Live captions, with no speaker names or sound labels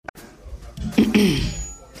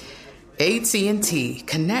AT&T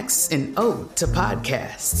connects an ode to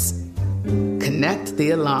podcasts. Connect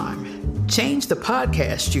the alarm. Change the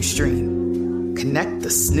podcast you stream. Connect the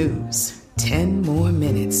snooze. 10 more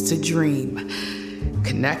minutes to dream.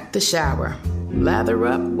 Connect the shower. Lather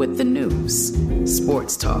up with the news.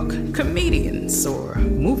 Sports talk, comedians, or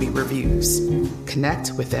movie reviews.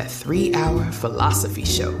 Connect with that 3-hour philosophy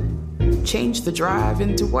show. Change the drive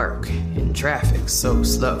into work in traffic so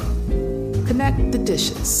slow. Connect the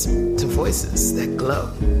dishes to voices that glow.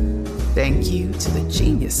 Thank you to the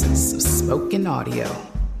geniuses of spoken audio.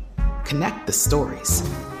 Connect the stories.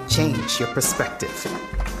 Change your perspective.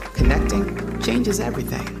 Connecting changes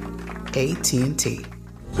everything. AT&T.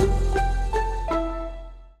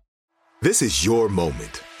 This is your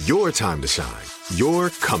moment, your time to shine, your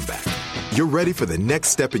comeback. You're ready for the next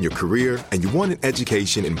step in your career, and you want an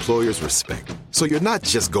education employers respect. So you're not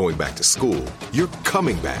just going back to school, you're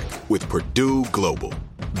coming back with Purdue Global.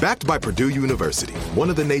 Backed by Purdue University, one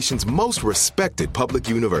of the nation's most respected public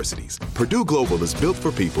universities, Purdue Global is built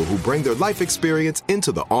for people who bring their life experience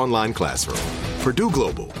into the online classroom. Purdue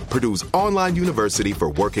Global, Purdue's online university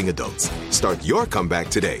for working adults. Start your comeback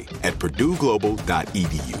today at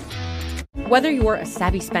purdueglobal.edu. Whether you're a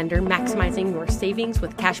savvy spender maximizing your savings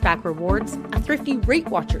with cashback rewards, a thrifty rate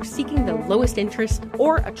watcher seeking the lowest interest,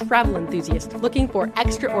 or a travel enthusiast looking for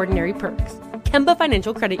extraordinary perks, Kemba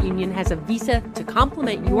Financial Credit Union has a visa to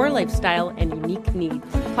complement your lifestyle and unique needs.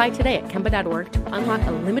 Apply today at Kemba.org to unlock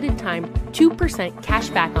a limited time 2% cash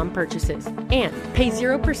back on purchases and pay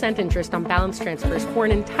 0% interest on balance transfers for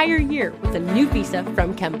an entire year with a new visa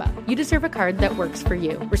from Kemba. You deserve a card that works for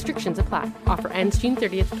you. Restrictions apply. Offer ends June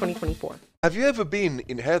 30th, 2024. Have you ever been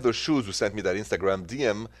in Heather's shoes, who sent me that Instagram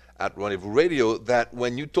DM at Rendezvous Radio, that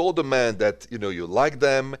when you told a man that, you like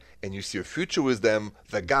them and you see a future with them,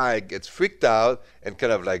 the guy gets freaked out and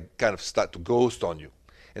kind of start to ghost on you?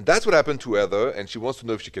 And that's what happened to Heather, and she wants to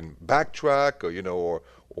know if she can backtrack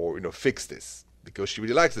or fix this, because she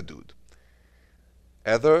really likes the dude.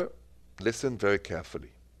 Heather, listen very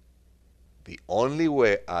carefully. The only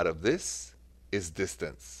way out of this is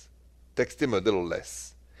distance. Text him a little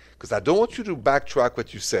less. Because I don't want you to backtrack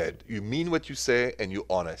what you said. You mean what you say, and you're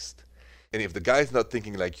honest. And if the guy's not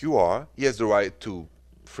thinking like you are, he has the right to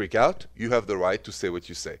freak out. You have the right to say what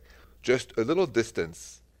you say. Just a little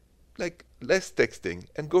distance, like less texting,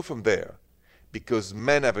 and go from there. Because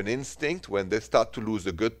men have an instinct, when they start to lose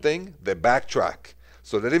a good thing, they backtrack.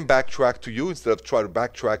 So let him backtrack to you instead of try to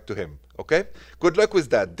backtrack to him. Okay? Good luck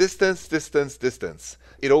with that. Distance, distance, distance.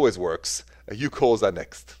 It always works. You calls are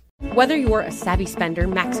next. Whether you're a savvy spender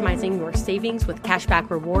maximizing your savings with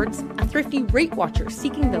cashback rewards, a thrifty rate watcher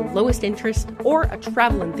seeking the lowest interest, or a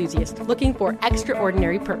travel enthusiast looking for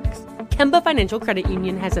extraordinary perks, Kemba Financial Credit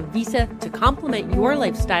Union has a visa to complement your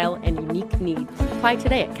lifestyle and unique needs. Apply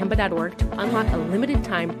today at Kemba.org to unlock a limited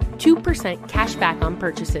time 2% cash back on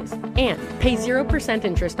purchases and pay 0%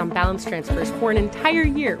 interest on balance transfers for an entire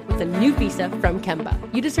year with a new visa from Kemba.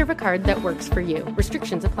 You deserve a card that works for you.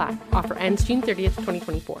 Restrictions apply. Offer ends June 30th,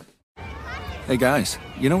 2024. Hey guys,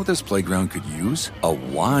 you know what this playground could use? A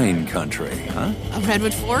wine country, huh? A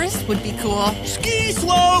redwood forest would be cool. Ski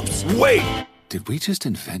slopes! Wait! Did we just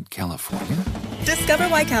invent California? Discover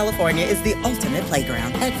why California is the ultimate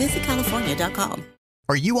playground at visitcalifornia.com.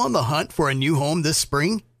 Are you on the hunt for a new home this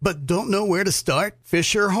spring, but don't know where to start?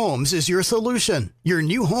 Fisher Homes is your solution. Your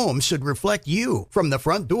new home should reflect you, from the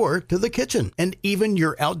front door to the kitchen and even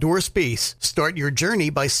your outdoor space. Start your journey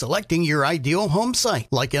by selecting your ideal home site,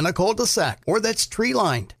 like in a cul-de-sac or that's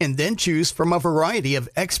tree-lined, and then choose from a variety of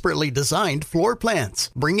expertly designed floor plans.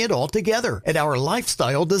 Bring it all together at our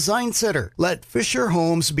Lifestyle Design Center. Let Fisher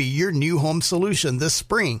Homes be your new home solution this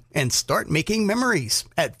spring and start making memories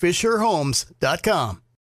at FisherHomes.com.